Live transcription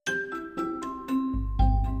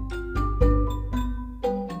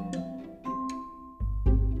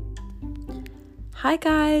Hi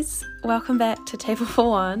guys, welcome back to Table for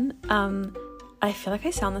One. I feel like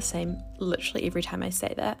I sound the same literally every time I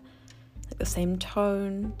say that. Like the same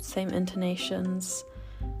tone, same intonations.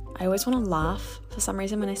 I always want to laugh for some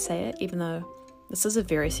reason when I say it, even though this is a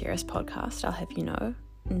very serious podcast, I'll have you know,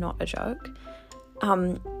 not a joke.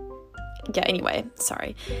 Anyway,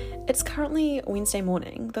 sorry. It's currently Wednesday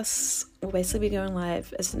morning. This will basically be going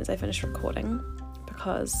live as soon as I finish recording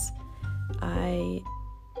because I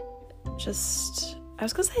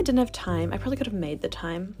was gonna say I didn't have time. I probably could have made the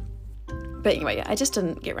time. But anyway, I just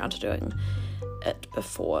didn't get around to doing it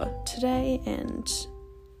before today. And,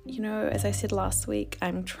 you know, as I said last week,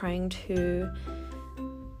 I'm trying to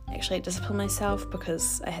actually discipline myself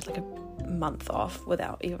because I had like a month off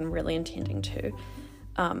without even really intending to.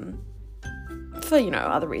 For, you know,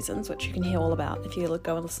 other reasons, which you can hear all about if you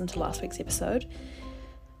go and listen to last week's episode.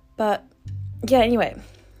 But yeah, anyway,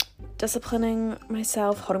 disciplining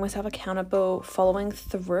myself, holding myself accountable, following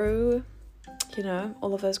through, you know,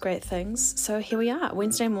 all of those great things. So here we are,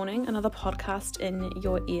 Wednesday morning, another podcast in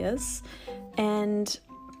your ears. And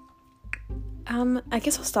I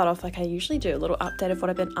guess I'll start off like I usually do, a little update of what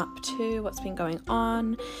I've been up to, what's been going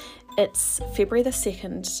on. It's February the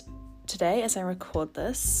 2nd today as I record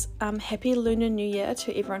this. Happy Lunar New Year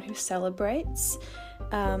to everyone who celebrates.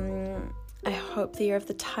 I hope the Year of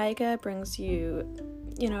the Tiger brings you,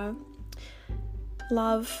 you know,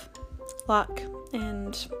 love, luck,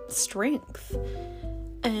 and strength.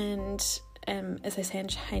 And as I say in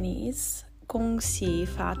Chinese, 恭喜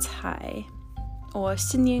发财 or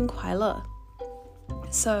新年快乐.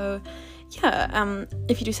 So yeah,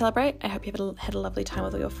 if you do celebrate, I hope you had a lovely time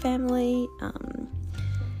with all your family,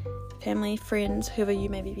 friends, whoever you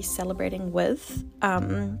may be celebrating with.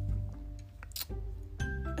 And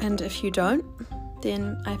if you don't,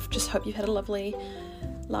 then I just hope you've had a lovely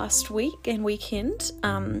last week and weekend.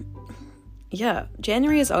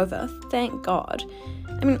 January is over, thank God.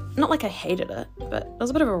 I mean, not like I hated it, but it was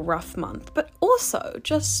a bit of a rough month. But also,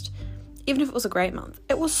 just, even if it was a great month,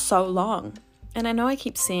 it was so long. And I know I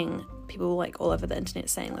keep seeing people like all over the internet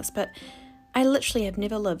saying this, but I literally have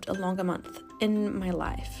never lived a longer month in my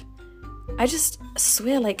life. I just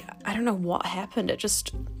swear, like, I don't know what happened. It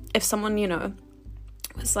just, if someone, you know,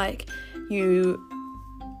 was like, you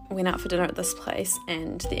went out for dinner at this place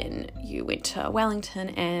and then you went to Wellington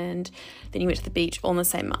and then you went to the beach all in the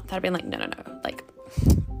same month, I'd have been like, no, like,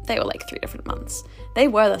 they were like 3 different months. They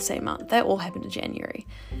were the same month. They all happened in January.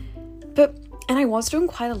 And I was doing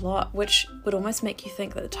quite a lot, which would almost make you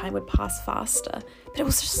think that the time would pass faster, but it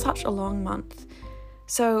was just such a long month.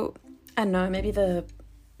 So, I don't know, maybe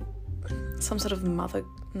some sort of month,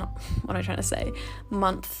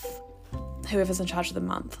 whoever's in charge of the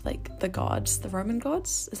month, like the gods, the Roman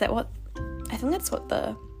gods, is that what, I think that's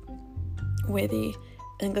where the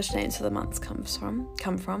English names for the months come from.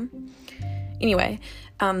 Anyway,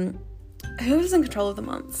 whoever's in control of the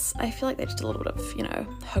months, I feel like they just did a little bit of, you know,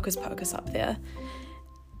 hocus pocus up there.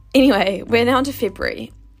 Anyway, we're now into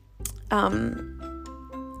February.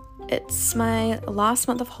 It's my last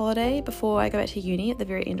month of holiday before I go back to uni at the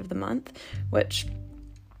very end of the month, which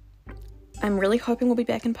I'm really hoping we'll be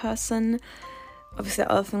back in person. Obviously,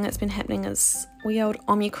 the other thing that's been happening is wee old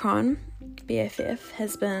Omicron, BFF,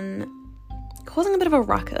 has been causing a bit of a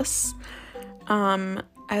ruckus.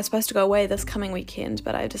 I was supposed to go away this coming weekend,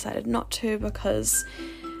 but I decided not to because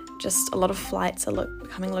just a lot of flights are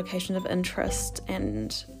becoming locations of interest,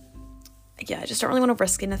 and yeah, I just don't really want to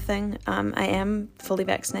risk anything. I am fully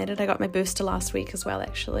vaccinated. I got my booster last week as well,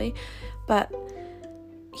 actually. But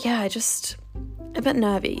yeah, a bit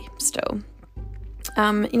nervy still.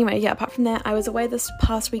 Anyway, yeah, apart from that, I was away this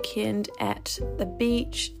past weekend at the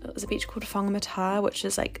beach. It was a beach called Whangamata, which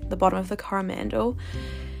is like the bottom of the Coromandel.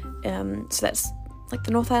 So that's like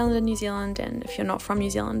the North Island in New Zealand, and if you're not from New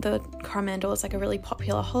Zealand, the Coromandel is like a really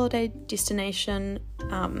popular holiday destination,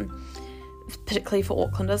 particularly for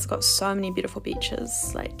Aucklanders. It's got so many beautiful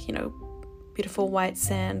beaches, like, you know, beautiful white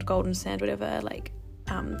sand, golden sand, whatever, like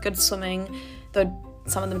good swimming, though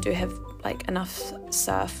some of them do have like enough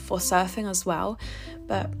surf for surfing as well.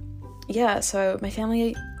 But yeah, so my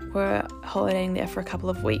family were holidaying there for a couple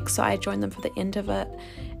of weeks, so I joined them for the end of it,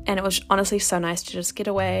 and it was honestly so nice to just get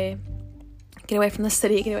away from the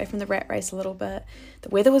city, get away from the rat race a little bit. The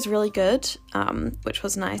weather was really good, which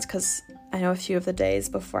was nice because I know a few of the days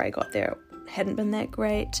before I got there it hadn't been that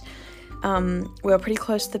great. We were pretty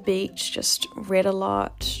close to the beach, just read a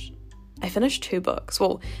lot. I finished 2 books.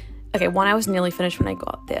 Well, okay, one I was nearly finished when I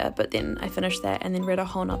got there, but then I finished that and then read a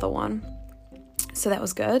whole nother one. So that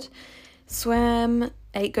was good. Swam,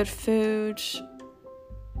 ate good food.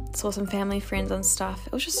 saw some family, friends and stuff.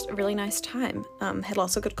 It was just a really nice time. Had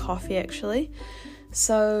lots of good coffee actually.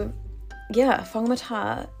 So yeah,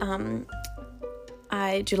 Whangamata,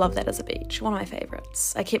 I do love that as a beach, one of my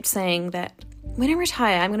favourites. I kept saying that when I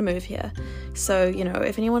retire, I'm going to move here. So, you know,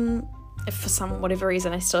 if for some whatever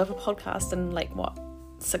reason I still have a podcast in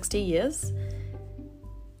 60 years?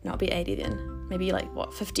 No, it'll be 80 then. Maybe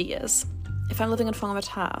 50 years. If I'm living in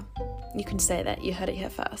Whangamata, you can say that. You heard it here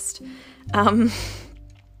first.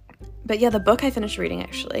 But yeah, the book I finished reading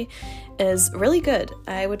actually is really good.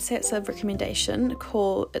 I would say it's a recommendation.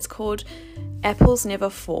 It's called Apples Never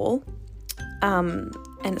Fall. And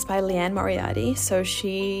it's by Liane Moriarty. So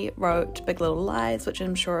she wrote Big Little Lies, which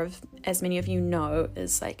I'm sure as many of you know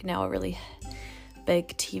is now a really big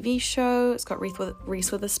TV show. It's got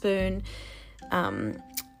Reese Witherspoon.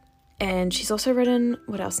 And she's also written,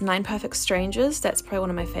 what else? 9 Perfect Strangers. That's probably one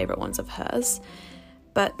of my favourite ones of hers.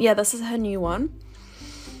 But yeah, this is her new one.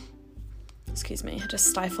 Excuse me, just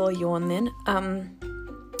stifle a yawn then.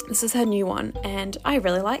 This is her new one, and I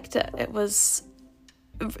really liked it.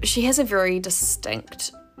 She has a very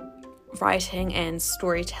distinct writing and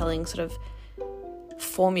storytelling sort of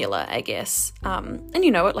formula, I guess. And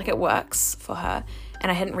you know it, it works for her.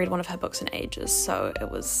 And I hadn't read one of her books in ages, so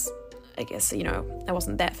it was, I guess, I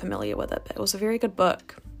wasn't that familiar with it, but it was a very good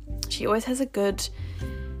book. She always has a good,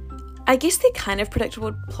 I guess they're kind of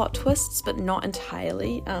predictable plot twists, but not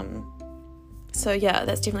entirely. So yeah,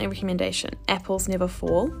 that's definitely a recommendation. Apples Never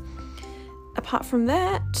Fall. Apart from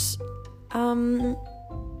that,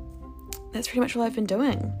 that's pretty much all I've been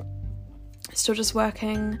doing. Still just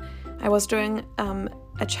working. I was doing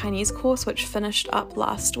a Chinese course which finished up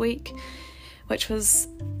last week, which was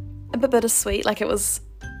a bit bittersweet. It was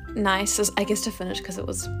nice, I guess, to finish because it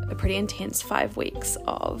was a pretty intense 5 weeks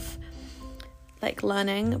of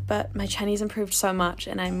learning, but my Chinese improved so much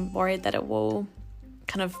and I'm worried that it will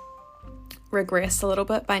kind of regress a little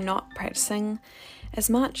bit by not practicing as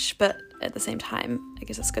much, but at the same time I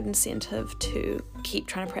guess it's good incentive to keep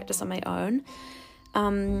trying to practice on my own.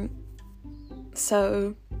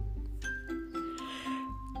 So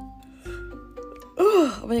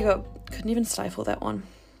oh my god, couldn't even stifle that one.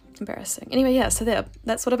 Embarrassing. Anyway, yeah, so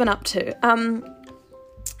that's what I've been up to.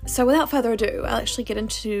 So without further ado, I'll actually get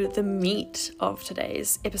into the meat of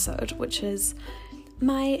today's episode, which is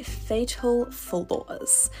my fatal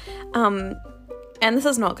flaws. And this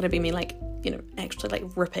is not going to be me actually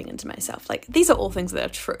ripping into myself. These are all things that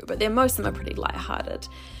are true, but most of them are pretty lighthearted.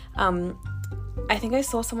 I think I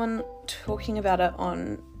saw someone talking about it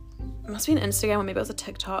on, it must be an Instagram or maybe it was a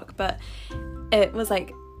TikTok, but it was a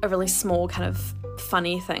really small kind of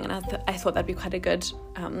funny thing, and I thought that'd be quite a good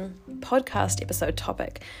podcast episode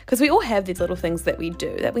topic, because we all have these little things that we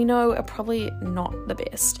do that we know are probably not the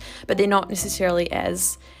best, but they're not necessarily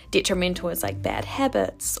as detrimental as bad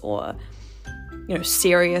habits or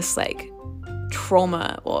serious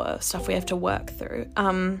trauma or stuff we have to work through.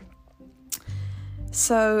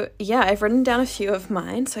 So yeah, I've written down a few of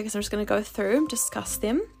mine, so I guess I'm just going to go through and discuss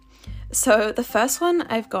them. So the first one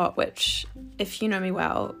I've got, which if you know me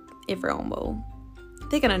well,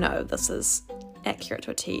 they're going to know this is accurate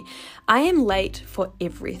to a T. I am late for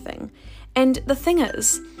everything. And the thing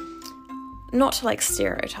is, not to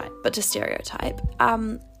stereotype, but to stereotype,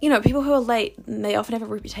 people who are late, they often have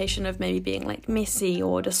a reputation of maybe being messy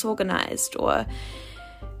or disorganized or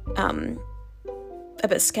a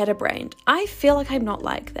bit scatterbrained. I feel like I'm not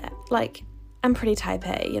like that. I'm pretty type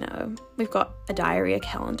A, we've got a diary, a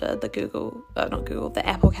calendar, the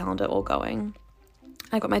Apple calendar all going.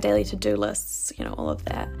 I got my daily to-do lists, all of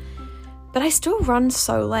that. But I still run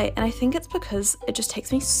so late, and I think it's because it just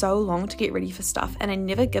takes me so long to get ready for stuff, and I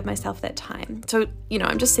never give myself that time. So,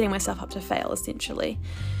 I'm just setting myself up to fail, essentially.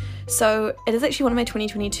 So it is actually one of my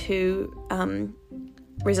 2022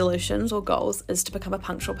 resolutions or goals is to become a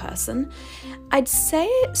punctual person. I'd say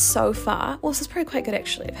so far, well, this is probably quite good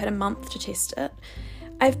actually. I've had a month to test it.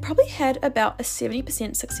 I've probably had about a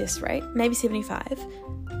 70% success rate, maybe 75,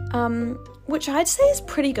 which I'd say is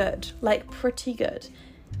pretty good, pretty good.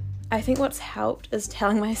 I think what's helped is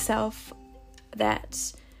telling myself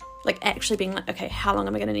that, actually being okay, how long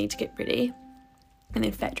am I going to need to get ready? And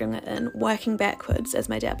then factoring that in, working backwards, as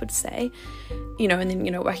my dad would say, and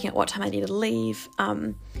then, working out what time I need to leave.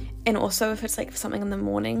 And also if it's something in the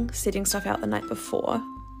morning, setting stuff out the night before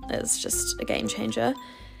is just a game changer.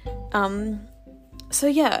 So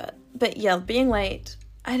yeah, but yeah, being late,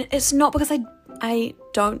 and it's not because I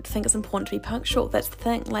don't think it's important to be punctual. That's the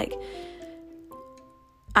thing.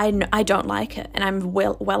 I don't like it, and I'm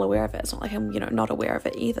well aware of it. It's not like I'm, not aware of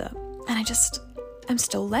it either. And I'm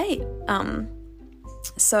still late.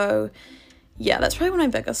 So yeah, that's probably one of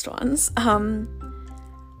my biggest ones.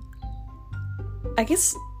 I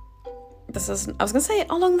guess this is, I was going to say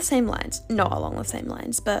along the same lines, not along the same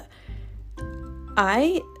lines, but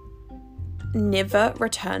I never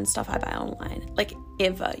return stuff I buy online, like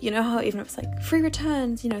ever. You know how even if it's like free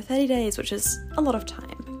returns, 30 days, which is a lot of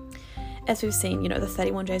time, as we've seen, the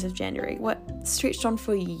 31 days of January, what stretched on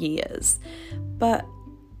for years. But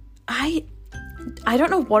I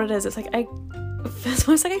don't know what it is. It's like it's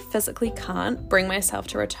almost like I physically can't bring myself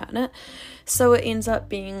to return it. So it ends up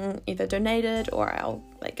being either donated, or I'll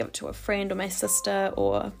like give it to a friend or my sister,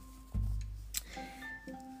 or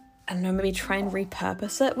I don't know, maybe try and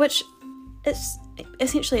repurpose it, which it's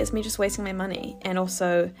me just wasting my money. And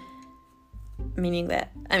also meaning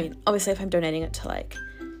that, I mean, obviously if I'm donating it to like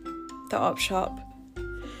the op shop,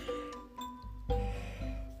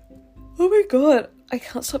 oh my god, I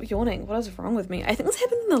can't stop yawning. What is wrong with me? I think this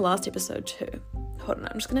happened in the last episode too. Hold on,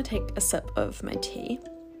 I'm just gonna take a sip of my tea.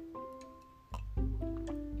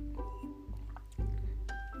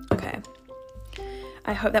 Okay,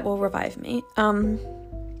 I hope that will revive me.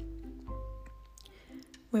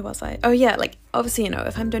 Where was I? Oh yeah, like obviously,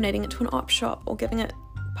 if I'm donating it to an op shop or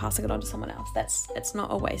passing it on to someone else, it's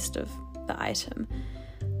not a waste of the item.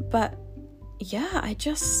 But yeah, I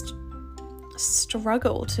just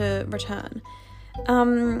struggle to return.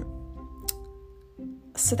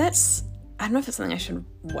 So that's, I don't know if it's something I should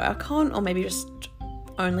work on, or maybe just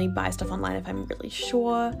only buy stuff online if I'm really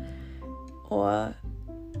sure, or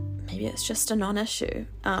maybe it's just a non-issue.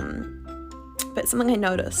 But it's something I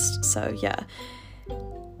noticed, so yeah.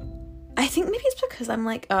 I think maybe it's because I'm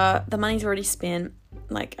like, the money's already spent,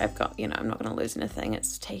 like I've got, I'm not going to lose anything.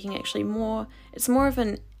 It's taking actually it's more of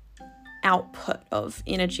an output of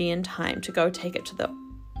energy and time to go take it to the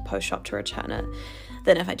post shop to return it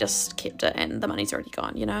than if I just kept it and the money's already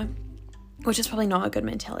gone, which is probably not a good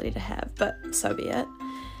mentality to have, but so be it.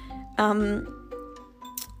 I'm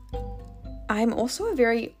also a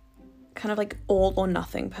very kind of like all or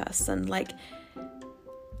nothing person. Like,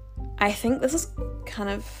 I think this is kind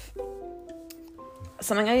of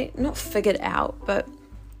something I not figured out, but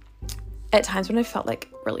at times when I felt like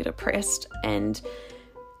really depressed and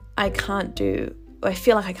I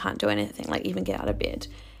feel like I can't do anything, like even get out of bed,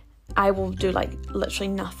 I will do like literally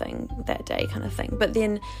nothing that day kind of thing. But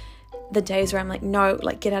then the days where I'm like, no,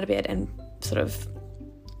 like get out of bed and sort of,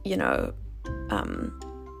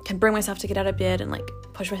 can bring myself to get out of bed and like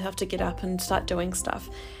push myself to get up and start doing stuff,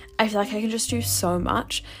 I feel like I can just do so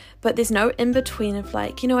much. But there's no in between of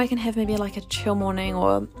like, I can have maybe like a chill morning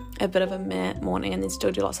or a bit of a meh morning and then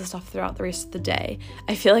still do lots of stuff throughout the rest of the day.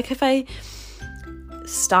 I feel like if I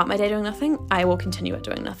start my day doing nothing, I will continue at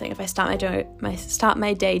doing nothing. If I start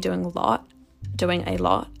my day doing a lot,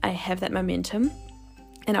 I have that momentum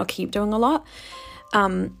and I'll keep doing a lot.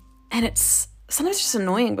 And it's sometimes just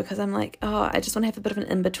annoying because I'm like, I just want to have a bit of an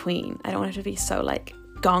in-between. I don't want it to be so like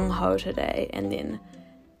gung-ho today and then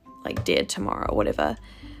like dead tomorrow or whatever.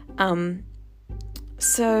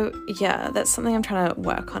 So yeah, that's something I'm trying to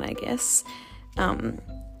work on, I guess.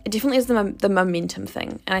 It definitely is the momentum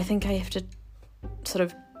thing, and I think I have to sort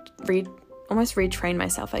of almost retrain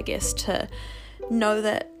myself, I guess, to know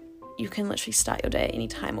that you can literally start your day at any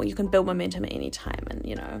time, or you can build momentum at any time, and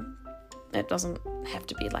it doesn't have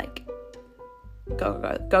to be like go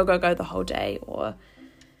the whole day or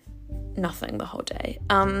nothing the whole day.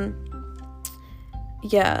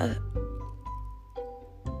 Yeah.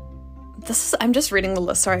 I'm just reading the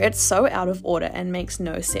list, sorry, it's so out of order and makes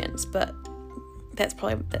no sense, but that's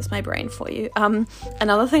my brain for you.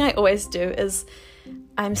 Another thing I always do is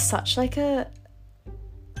I'm such like I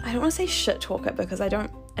don't want to say shit talker, because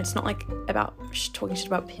it's not like about talking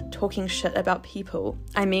shit about people.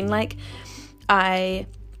 I mean, like, I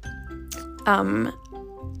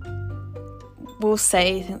will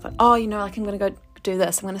say things like, like I'm going to go do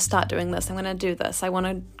this, I'm going to start doing this, I'm going to do this, I want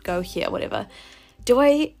to go here, whatever. Do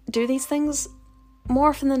I do these things more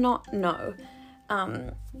often than not? No.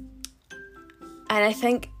 And I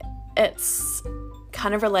think it's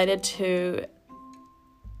kind of related to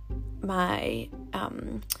my,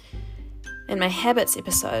 in my habits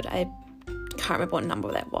episode, I can't remember what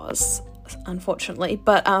number that was, unfortunately,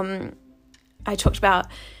 but I talked about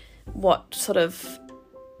what sort of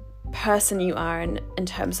person you are in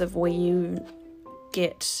terms of where you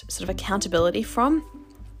get sort of accountability from.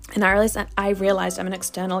 And I realized I'm an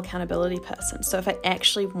external accountability person. So if I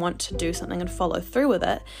actually want to do something and follow through with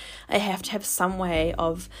it, I have to have some way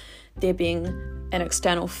of there being an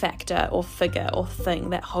external factor or figure or thing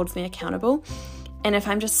that holds me accountable. And if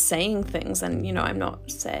I'm just saying things and, I'm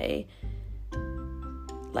not, say,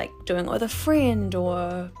 like doing it with a friend,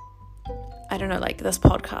 or I don't know, like this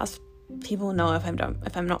podcast, people know if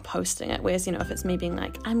I'm not posting it. Whereas, if it's me being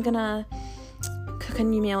like, I'm gonna a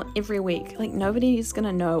new meal every week. Like, nobody's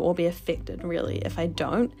gonna know or be affected really if I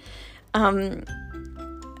don't.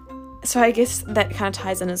 So I guess that kind of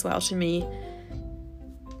ties in as well to me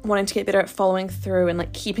wanting to get better at following through and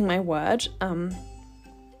like keeping my word.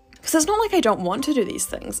 Because it's not like I don't want to do these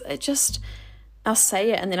things. It just, I'll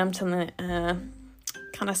say it and then I'm telling it,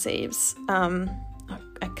 kind of seems.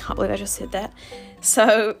 I can't believe I just said that.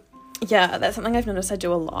 So yeah, that's something I've noticed I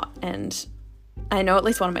do a lot, and I know at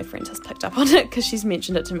least one of my friends has picked up on it because she's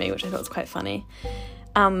mentioned it to me, which I thought was quite funny.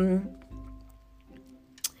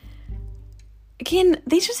 Again,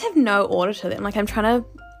 these just have no order to them. Like, I'm trying to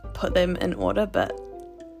put them in order, but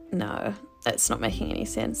no, it's not making any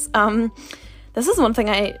sense. This is one thing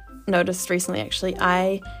I noticed recently, actually.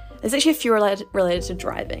 There's actually a few related to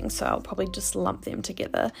driving, so I'll probably just lump them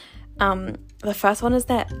together. The first one is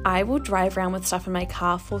that I will drive around with stuff in my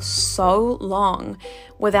car for so long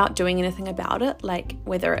without doing anything about it, like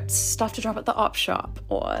whether it's stuff to drop at the op shop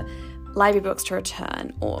or library books to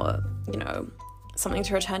return, or, you know, something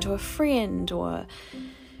to return to a friend, or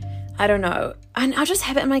I don't know. And I'll just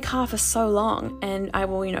have it in my car for so long, and I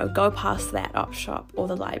will, you know, go past that op shop or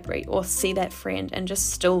the library or see that friend and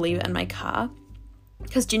just still leave it in my car.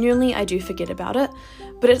 Because genuinely I do forget about it,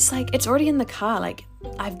 but it's like, it's already in the car. Like,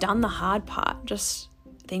 I've done the hard part. Just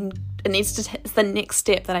then it needs to, it's the next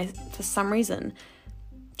step that I, for some reason,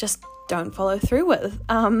 just don't follow through with.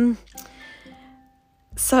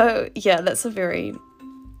 So yeah, that's a very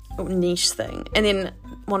niche thing. And then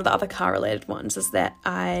one of the other car related ones is that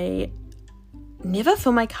I never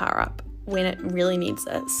fill my car up when it really needs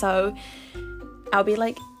it. So I'll be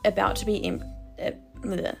like about to be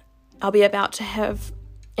I'll be about to have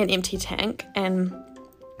an empty tank,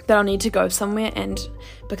 but I'll need to go somewhere, and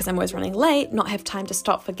because I'm always running late, not have time to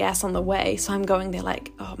stop for gas on the way. So I'm going there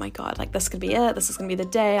like, oh my god, like this could be it. This is going to be the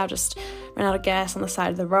day. I'll just run out of gas on the side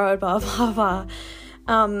of the road, blah, blah,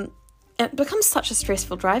 blah. It becomes such a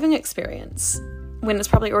stressful driving experience when it's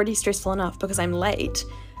probably already stressful enough because I'm late.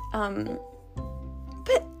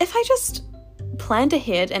 But if I just planned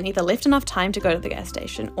ahead and either left enough time to go to the gas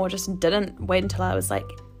station or just didn't wait until I was like,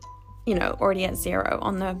 you know, already at zero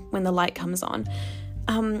when the light comes on,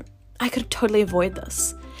 I could totally avoid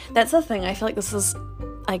this. That's the thing. I feel like this is,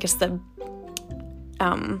 I guess, the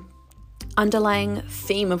underlying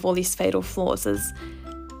theme of all these fatal flaws is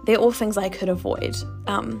they're all things I could avoid,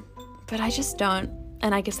 but I just don't,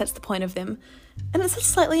 and I guess that's the point of them. And it's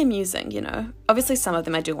slightly amusing, you know. Obviously some of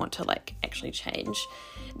them I do want to like actually change.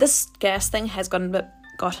 This gas thing has gotten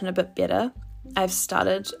a bit better. I've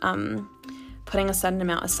started putting a certain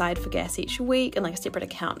amount aside for gas each week in like a separate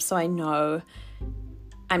account, so I know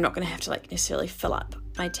I'm not going to have to like necessarily fill up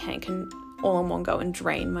my tank and all in one go and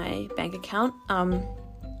drain my bank account.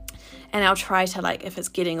 And I'll try to, like, if it's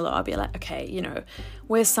getting low, I'll be like, okay, you know,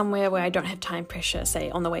 where's somewhere where I don't have time pressure, say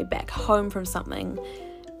on the way back home from something,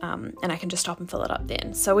 and I can just stop and fill it up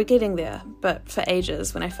then. So we're getting there, but for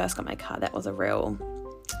ages, when I first got my car, that was a real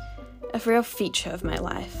feature of my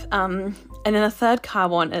life. And then the third car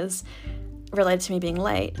one is related to me being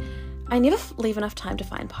late. I never leave enough time to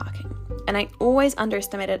find parking, and I always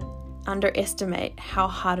underestimate how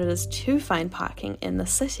hard it is to find parking in the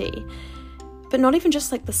city. But not even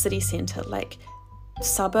just like the city centre, like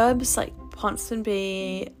suburbs like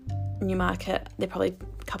Ponsonby, Newmarket. They're probably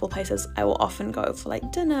a couple of places I will often go for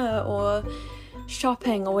like dinner or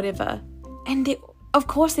shopping or whatever. And of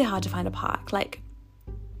course they're hard to find a park. Like,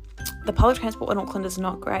 the public transport in Auckland is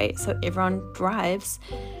not great, so everyone drives,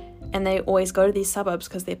 and they always go to these suburbs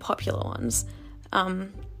because they're popular ones.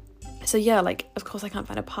 So yeah, like, of course I can't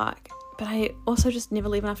find a park, but I also just never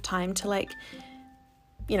leave enough time to, like,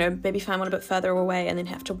 you know, maybe find one a bit further away and then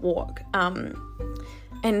have to walk. And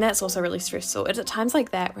that's also really stressful. It's at times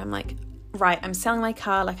like that where I'm like, right, I'm selling my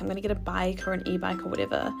car, like I'm going to get a bike or an e-bike or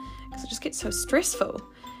whatever, because it just gets so stressful.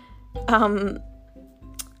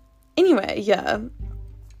 Anyway, yeah.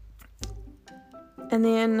 And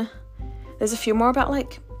then there's a few more about,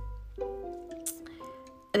 like,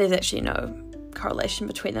 there's actually no correlation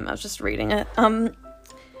between them. I was just reading it.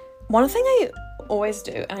 One thing I always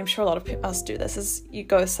do, and I'm sure a lot of us do this, is you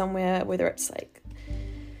go somewhere, whether it's like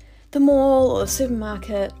the mall or the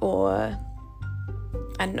supermarket or,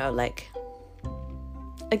 I don't know, like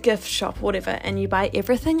a gift shop or whatever, and you buy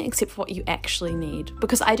everything except for what you actually need.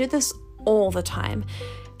 Because I do this all the time,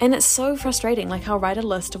 and it's so frustrating. Like, I'll write a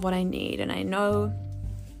list of what I need, and I know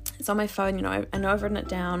it's on my phone, you know, I know I've written it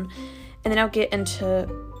down, and then I'll get into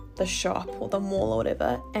the shop or the mall or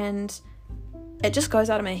whatever, and it just goes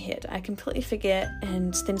out of my head. I completely forget,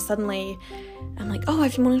 and then suddenly I'm like, oh,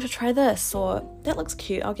 I've been wanting to try this, or that looks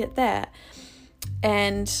cute, I'll get that.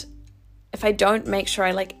 And if I don't make sure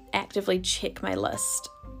I like actively check my list,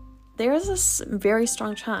 there is a very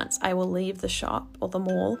strong chance I will leave the shop or the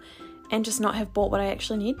mall and just not have bought what I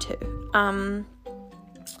actually need to. And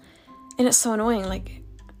it's so annoying, like,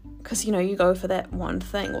 because, you know, you go for that one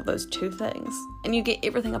thing or those two things and you get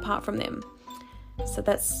everything apart from them. So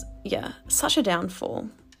that's, yeah, such a downfall.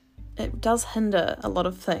 It does hinder a lot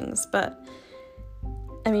of things, but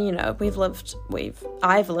I mean, you know,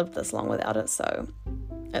 I've lived this long without it, so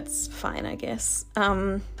it's fine, I guess.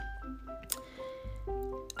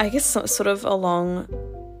 I guess sort of along,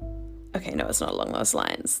 okay, no, it's not along those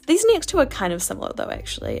lines. These next two are kind of similar though,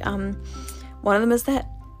 actually. One of them is that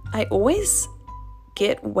I always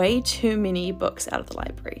get way too many books out of the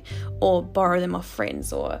library or borrow them off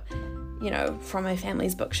friends or, you know, from my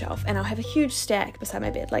family's bookshelf, and I'll have a huge stack beside my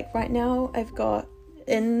bed. Like right now I've got,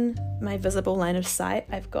 in my visible line of sight,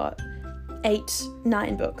 I've got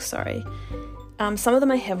 9 books, sorry. Some of them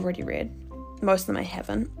I have already read, most of them I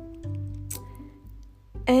haven't.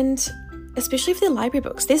 And especially for the library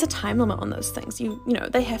books, there's a time limit on those things. You know,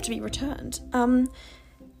 they have to be returned. And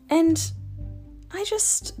I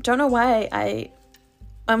just don't know why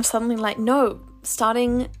I'm suddenly like, no,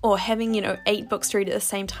 starting or having, you know, 8 books to read at the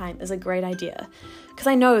same time is a great idea. Because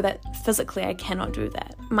I know that physically I cannot do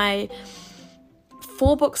that. My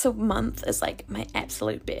 4 books a month is like my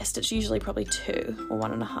absolute best. It's usually probably 2 or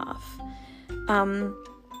 1.5.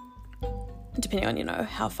 Depending on, you know,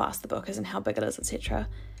 how fast the book is and how big it is, etc.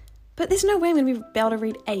 But there's no way I'm going to be able to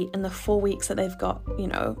read 8 in the 4 weeks that they've got, you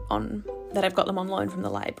know, that I've got them on loan from the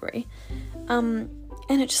library. And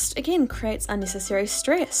it just, again, creates unnecessary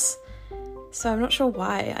stress. So I'm not sure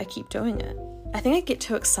why I keep doing it. I think I get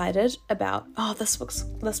too excited about, oh, this book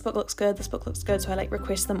looks good, so I like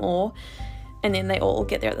request them all, and then they all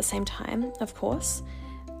get there at the same time, of course.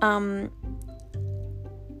 And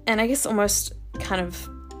I guess almost kind of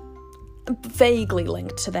vaguely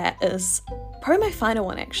linked to that is probably my final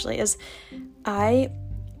one, actually, is I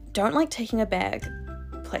don't like taking a bag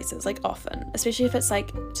places, like, often, especially if it's like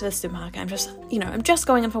to the supermarket. I'm just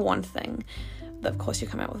going in for one thing, but of course you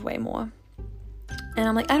come out with way more, and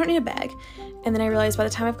I'm like, I don't need a bag. And then I realize by the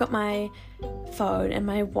time I've got my phone and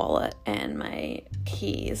my wallet and my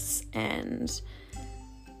keys and,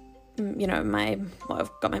 you know,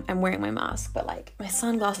 I'm wearing my mask, but like my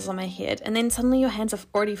sunglasses on my head, and then suddenly your hands are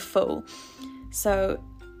already full, so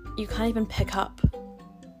you can't even pick up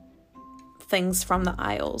things from the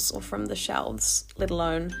aisles or from the shelves, let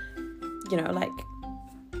alone, you know, like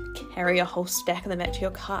carry a whole stack of them back to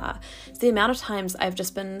your car. So the amount of times I've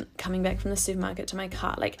just been coming back from the supermarket to my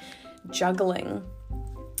car, like juggling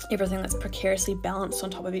everything that's precariously balanced on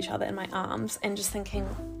top of each other in my arms, and just thinking,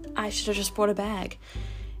 I should have just brought a bag.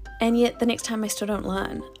 And yet the next time I still don't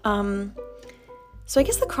learn. So I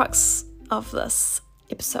guess the crux of this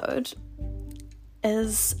episode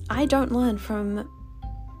is I don't learn from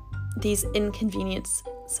these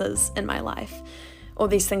inconveniences in my life, or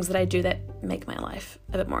these things that I do that make my life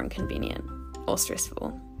a bit more inconvenient or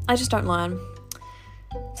stressful. I just don't learn.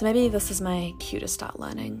 So maybe this is my cue to start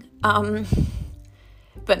learning.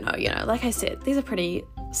 But no, you know, like I said, these are pretty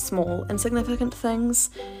small, insignificant things.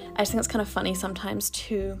 I just think it's kind of funny sometimes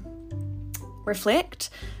to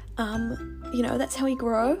reflect. You know, that's how we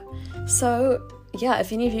grow. So yeah,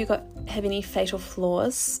 if any of you have any fatal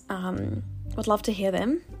flaws, would love to hear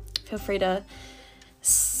them. Feel free to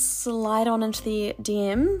slide on into the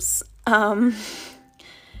DMs.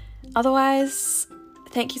 Otherwise,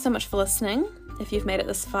 thank you so much for listening. If you've made it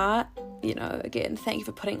this far, you know, again, thank you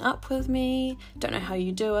for putting up with me. Don't know how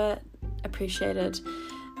you do it. Appreciate it.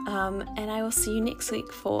 And I will see you next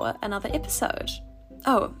week for another episode.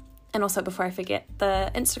 Oh, and also before I forget, the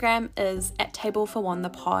Instagram is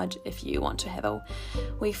 @TableForOneThePod if you want to have a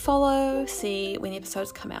wee follow, see when the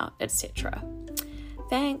episodes come out, etc.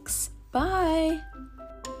 Thanks. Bye.